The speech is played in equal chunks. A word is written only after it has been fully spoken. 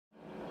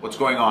What's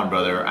going on,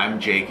 brother? I'm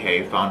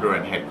JK, founder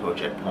and head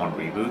coach at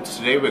PornReboot.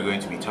 Today we're going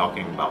to be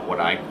talking about what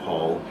I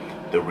call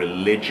the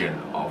religion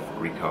of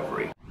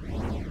recovery.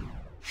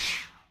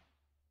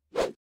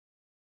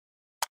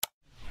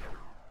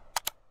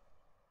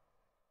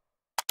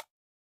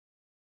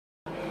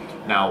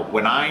 Now,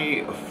 when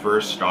I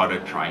first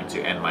started trying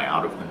to end my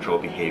out-of-control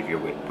behavior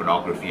with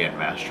pornography and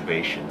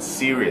masturbation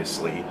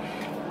seriously,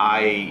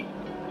 I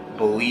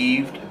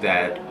believed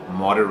that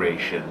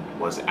moderation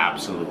was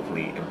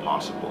absolutely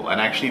impossible, and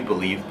I actually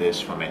believed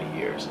this for many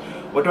years.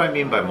 What do I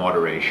mean by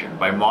moderation?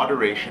 By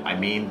moderation, I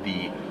mean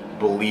the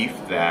belief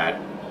that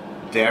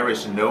there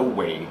is no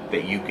way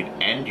that you could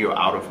end your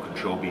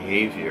out-of-control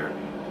behavior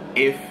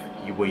if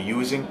you were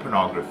using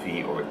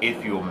pornography or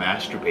if you were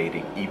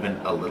masturbating even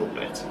a little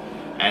bit.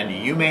 And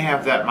you may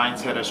have that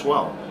mindset as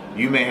well.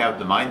 You may have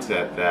the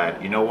mindset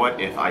that, you know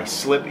what, if I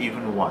slip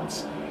even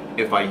once,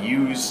 if I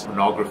use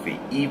pornography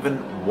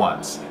even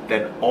once,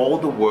 then all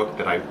the work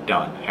that I've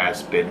done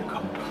has been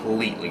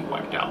completely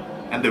wiped out.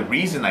 And the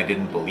reason I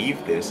didn't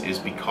believe this is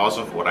because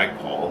of what I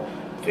call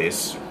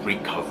this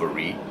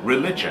recovery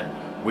religion,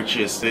 which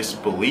is this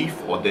belief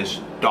or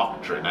this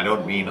doctrine. I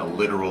don't mean a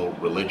literal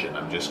religion,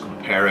 I'm just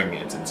comparing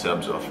it in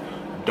terms of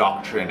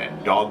doctrine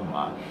and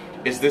dogma,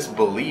 is this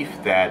belief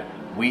that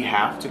we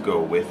have to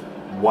go with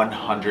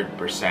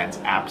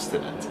 100%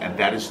 abstinence, and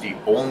that is the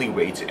only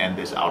way to end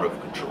this out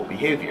of control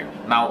behavior.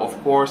 Now, of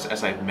course,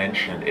 as I've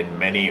mentioned in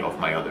many of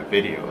my other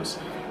videos,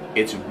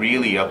 it's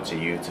really up to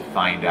you to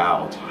find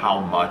out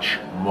how much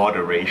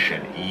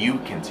moderation you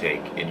can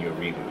take in your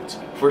reboots.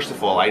 First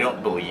of all, I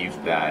don't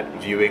believe that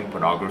viewing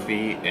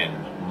pornography in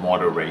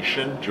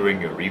moderation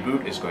during your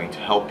reboot is going to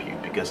help you,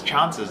 because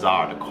chances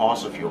are the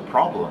cause of your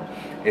problem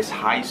is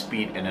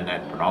high-speed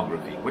internet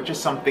pornography, which is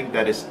something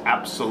that is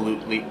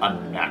absolutely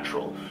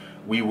unnatural.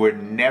 We were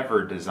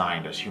never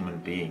designed as human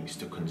beings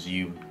to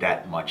consume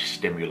that much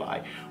stimuli.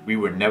 We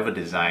were never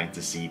designed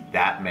to see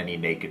that many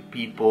naked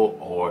people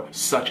or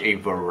such a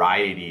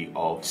variety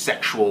of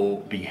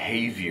sexual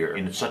behavior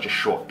in such a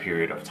short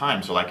period of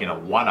time. So like in a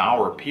 1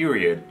 hour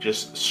period,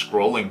 just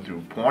scrolling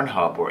through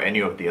Pornhub or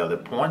any of the other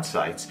porn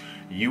sites,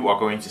 you are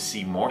going to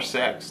see more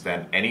sex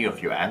than any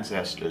of your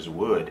ancestors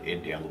would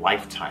in their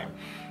lifetime.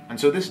 And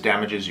so this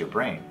damages your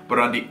brain. But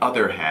on the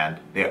other hand,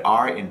 there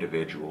are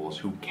individuals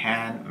who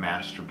can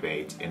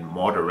masturbate in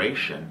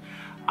moderation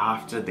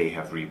after they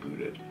have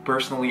rebooted.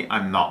 Personally,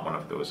 I'm not one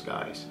of those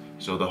guys.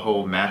 So the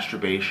whole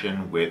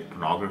masturbation with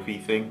pornography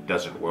thing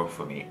doesn't work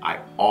for me. I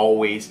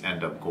always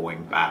end up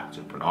going back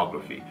to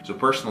pornography. So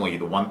personally,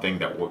 the one thing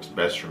that works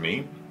best for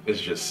me is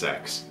just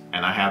sex.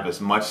 And I have as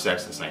much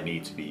sex as I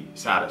need to be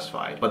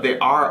satisfied. But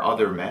there are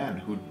other men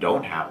who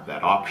don't have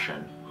that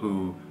option,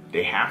 who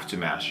they have to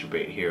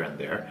masturbate here and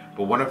there,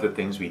 but one of the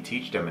things we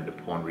teach them in the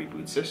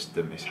PornReboot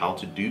system is how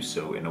to do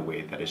so in a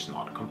way that is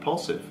not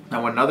compulsive.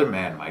 Now, another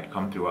man might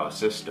come through our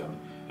system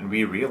and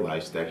we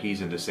realize that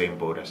he's in the same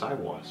boat as I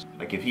was.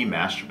 Like if he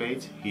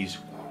masturbates, he's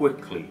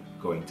quickly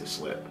going to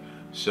slip.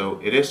 So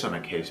it is on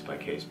a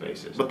case-by-case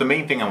basis. But the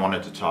main thing I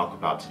wanted to talk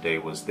about today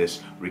was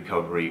this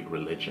recovery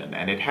religion.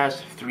 And it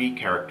has 3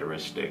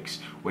 characteristics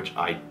which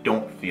I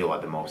don't feel are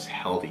the most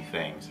healthy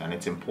things. And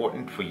it's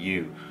important for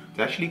you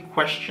to actually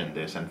question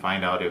this and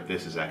find out if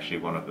this is actually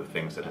one of the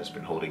things that has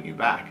been holding you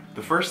back.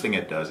 The first thing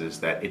it does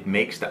is that it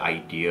makes the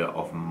idea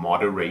of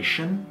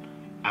moderation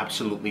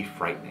absolutely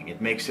frightening.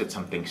 It makes it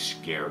something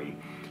scary.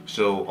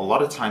 So a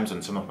lot of times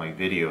on some of my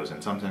videos,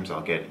 and sometimes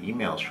I'll get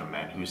emails from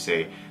men who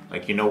say,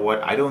 like, you know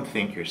what, I don't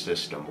think your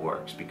system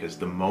works, because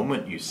the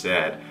moment you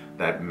said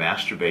that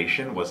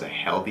masturbation was a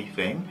healthy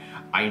thing,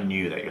 I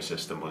knew that your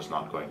system was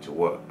not going to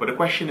work. But the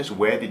question is,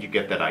 where did you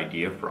get that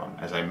idea from?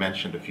 As I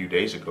mentioned a few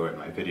days ago in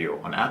my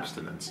video on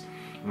abstinence,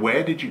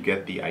 where did you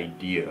get the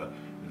idea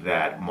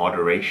that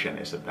moderation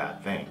is a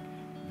bad thing?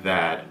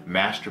 That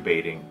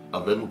masturbating a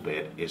little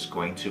bit is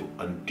going to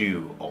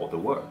undo all the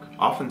work.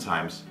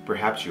 Oftentimes,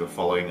 perhaps you're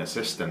following a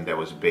system that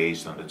was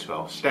based on the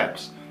 12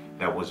 steps,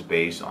 that was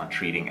based on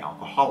treating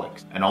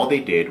alcoholics. And all they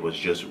did was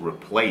just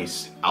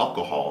replace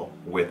alcohol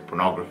with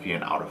pornography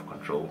and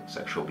out-of-control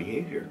sexual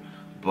behavior.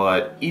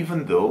 But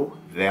even though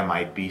there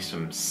might be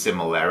some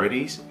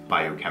similarities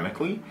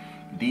biochemically,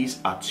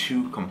 these are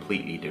 2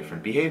 completely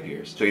different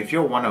behaviors. So if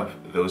you're one of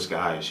those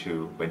guys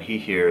who, when he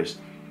hears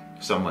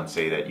someone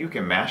say that you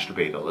can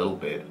masturbate a little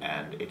bit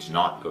and it's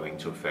not going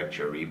to affect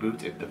your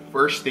reboot, if the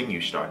first thing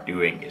you start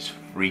doing is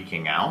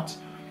freaking out,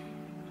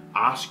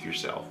 ask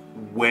yourself,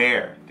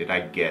 where did I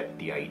get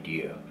the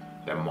idea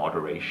that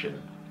moderation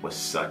was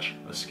such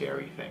a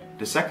scary thing?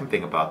 The second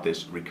thing about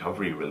this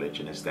recovery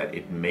religion is that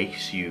it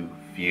makes you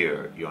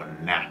fear your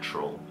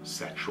natural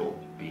sexual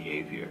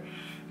behavior.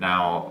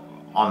 Now,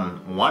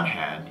 on one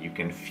hand, you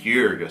can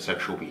fear your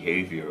sexual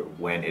behavior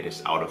when it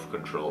is out of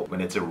control. When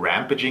it's a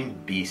rampaging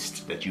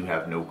beast that you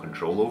have no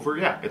control over,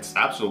 yeah, it's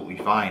absolutely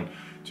fine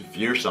to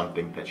fear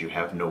something that you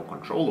have no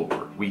control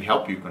over. We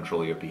help you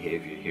control your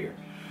behavior here.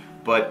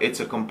 But it's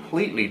a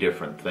completely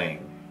different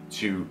thing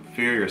to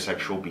fear your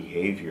sexual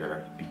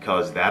behavior,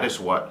 because that is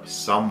what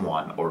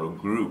someone or a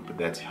group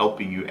that's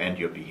helping you end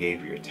your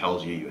behavior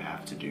tells you you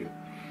have to do.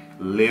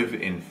 live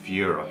in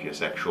fear of your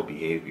sexual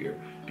behavior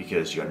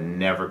because you're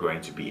never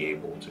going to be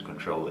able to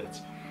control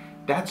it.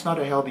 That's not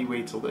a healthy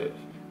way to live.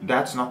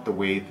 That's not the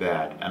way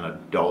that an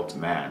adult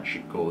man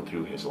should go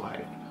through his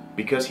life.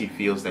 Because he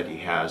feels that he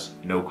has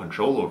no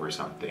control over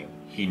something,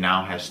 he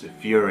now has to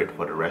fear it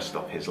for the rest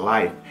of his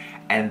life.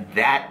 And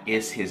that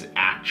is his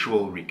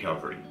actual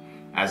recovery.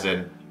 As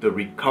in, the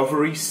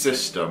recovery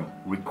system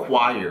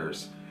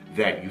requires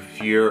that you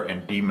fear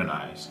and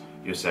demonize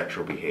your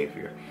sexual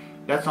behavior.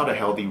 That's not a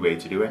healthy way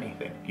to do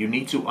anything. You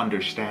need to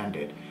understand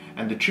it.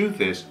 And the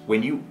truth is,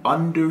 when you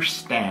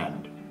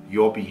understand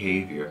your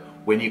behavior,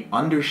 when you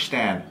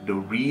understand the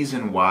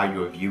reason why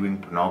you're viewing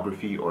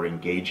pornography or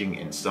engaging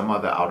in some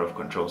other out of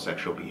control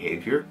sexual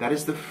behavior, that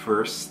is the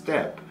first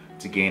step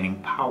to gaining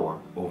power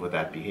over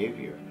that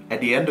behavior. At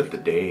the end of the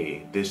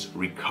day, this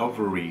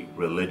recovery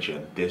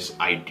religion, this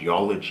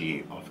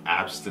ideology of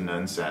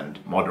abstinence and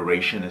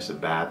moderation is a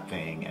bad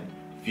thing and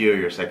fear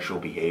your sexual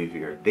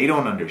behavior, they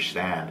don't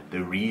understand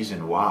the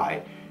reason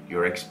why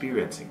you're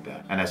experiencing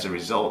that. And as a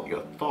result,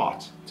 you're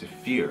taught to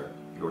fear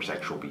your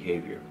sexual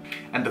behavior.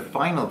 And the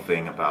final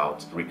thing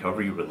about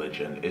recovery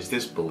religion is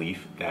this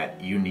belief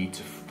that you need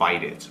to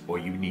fight it or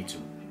you need to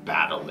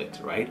battle it,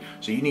 right?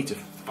 So you need to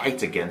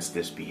fight against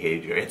this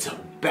behavior. It's a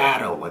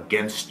battle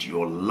against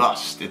your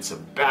lust. It's a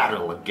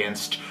battle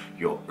against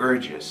your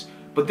urges.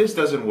 But this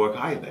doesn't work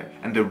either.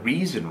 And the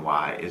reason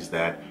why is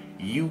that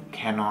you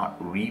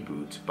cannot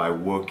reboot by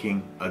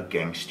working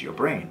against your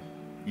brain.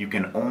 You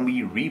can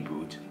only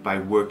reboot by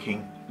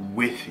working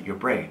with your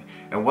brain.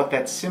 And what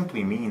that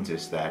simply means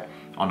is that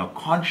on a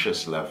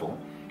conscious level,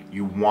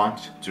 you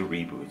want to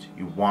reboot.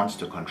 You want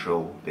to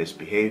control this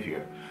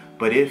behavior.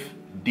 But if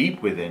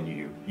deep within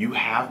you, you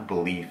have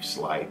beliefs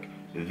like,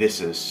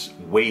 this is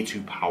way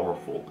too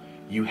powerful,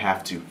 you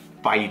have to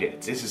fight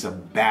it. This is a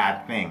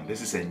bad thing.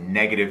 This is a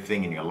negative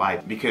thing in your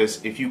life.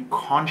 Because if you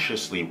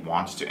consciously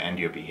want to end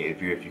your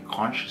behavior, if you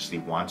consciously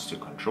want to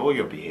control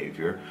your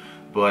behavior,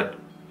 but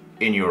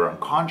in your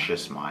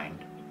unconscious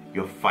mind,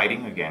 you're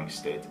fighting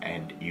against it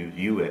and you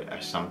view it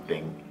as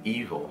something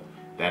evil,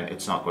 then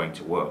it's not going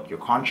to work. Your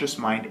conscious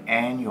mind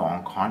and your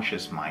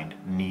unconscious mind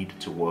need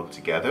to work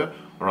together,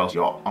 or else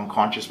your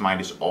unconscious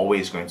mind is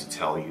always going to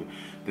tell you,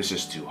 this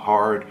is too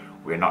hard,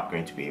 we're not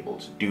going to be able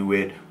to do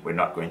it, we're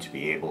not going to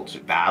be able to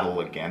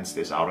battle against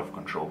this out of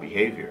control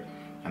behavior.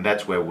 And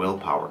that's where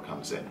willpower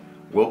comes in.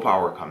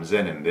 Willpower comes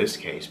in this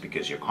case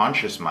because your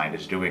conscious mind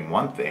is doing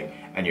one thing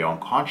and your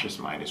unconscious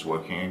mind is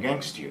working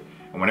against you.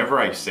 And whenever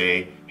I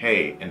say,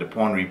 hey, in the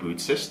PornReboot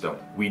system,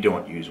 we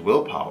don't use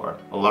willpower,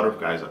 a lot of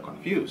guys are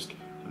confused.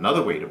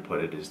 Another way to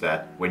put it is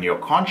that when your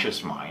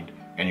conscious mind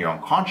and your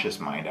unconscious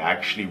mind are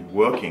actually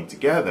working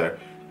together,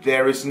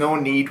 there is no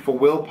need for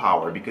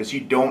willpower because you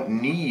don't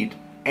need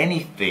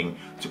anything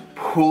to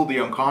pull the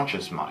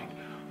unconscious mind.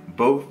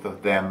 Both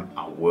of them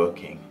are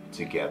working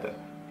together,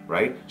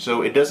 right?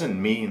 So it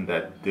doesn't mean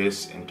that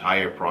this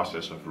entire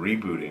process of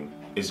rebooting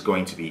is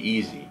going to be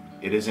easy.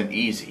 It isn't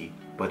easy,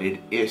 but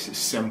it is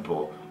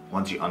simple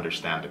once you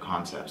understand the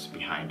concepts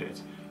behind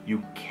it.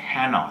 You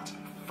cannot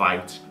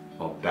fight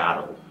or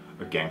battle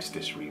against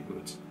this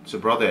reboot. So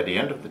brother, at the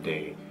end of the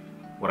day,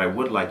 what I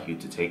would like you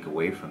to take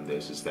away from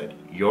this is that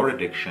your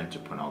addiction to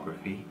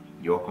pornography,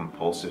 your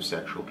compulsive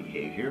sexual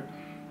behavior,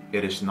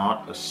 it is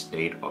not a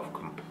state of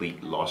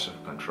complete loss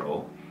of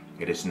control.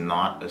 It is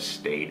not a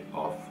state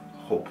of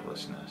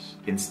hopelessness.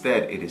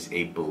 Instead, it is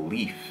a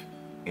belief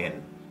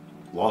in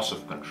loss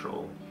of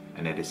control,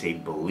 and it is a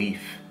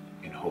belief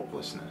in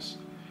hopelessness.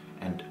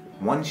 And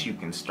once you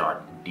can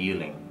start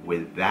dealing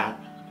with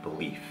that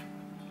belief,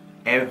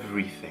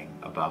 everything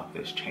about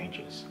this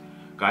changes.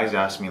 Guys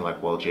ask me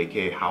like, well,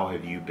 JK, how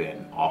have you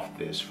been off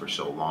this for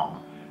so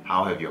long?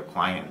 How have your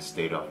clients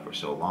stayed off for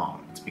so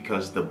long? It's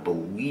because the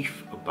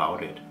belief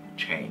about it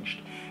changed.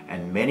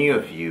 And many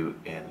of you,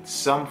 in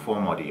some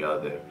form or the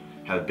other,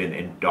 have been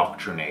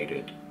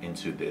indoctrinated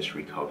into this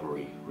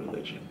recovery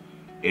religion.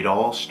 It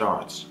all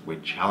starts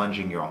with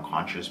challenging your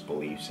unconscious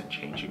beliefs and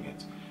changing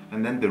it.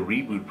 And then the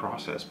reboot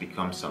process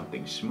becomes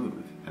something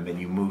smooth, and then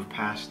you move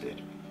past it.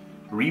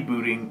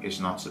 Rebooting is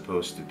not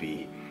supposed to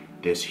be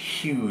this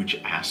huge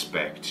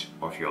aspect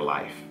of your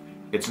life.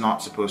 It's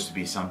not supposed to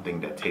be something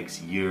that takes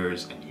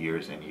years and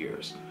years and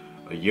years.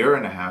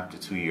 1.5 to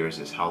 2 years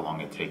is how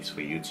long it takes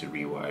for you to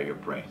rewire your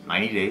brain.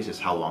 90 days is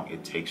how long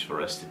it takes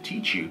for us to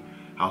teach you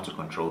how to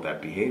control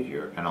that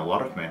behavior, and a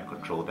lot of men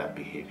control that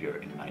behavior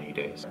in 90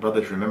 days.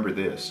 Brothers, remember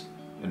this.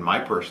 In my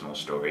personal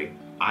story,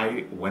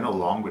 I went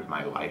along with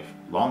my life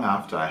long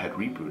after I had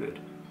rebooted.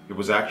 It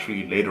was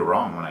actually later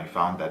on when I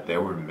found that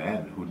there were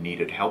men who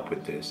needed help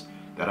with this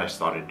that I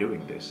started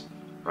doing this,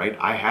 right?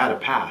 I had a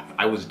path.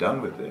 I was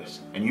done with this.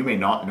 And you may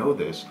not know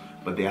this,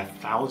 but there are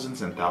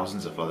thousands and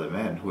thousands of other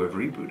men who have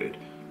rebooted.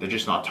 They're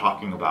just not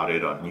talking about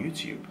it on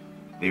YouTube.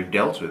 They've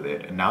dealt with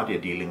it, and now they're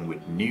dealing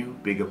with new,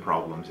 bigger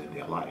problems in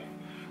their life.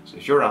 So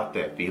if you're out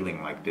there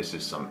feeling like this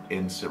is some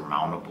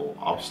insurmountable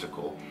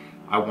obstacle,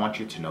 I want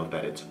you to know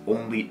that it's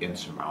only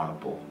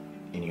insurmountable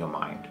in your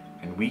mind,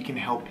 and we can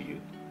help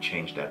you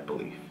change that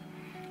belief.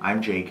 I'm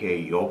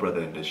JK, your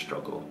brother in this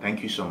struggle.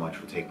 Thank you so much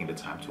for taking the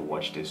time to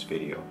watch this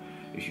video.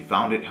 If you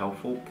found it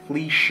helpful,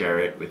 please share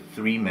it with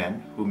 3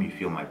 men whom you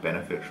feel might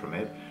benefit from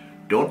it.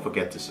 Don't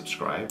forget to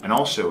subscribe. And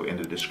also in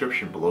the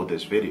description below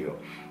this video,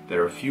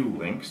 there are a few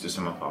links to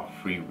some of our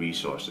free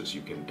resources.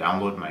 You can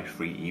download my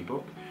free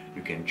ebook,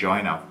 you can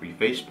join our free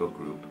Facebook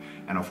group,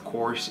 and of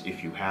course,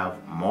 if you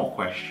have more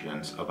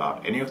questions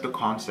about any of the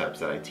concepts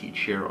that I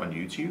teach here on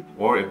YouTube,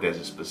 or if there's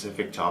a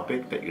specific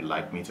topic that you'd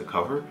like me to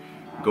cover,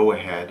 go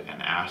ahead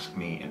and ask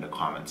me in the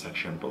comment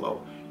section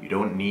below. You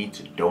don't need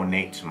to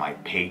donate to my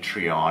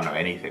Patreon or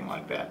anything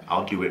like that.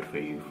 I'll do it for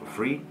you for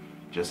free.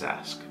 Just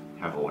ask.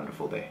 Have a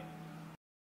wonderful day.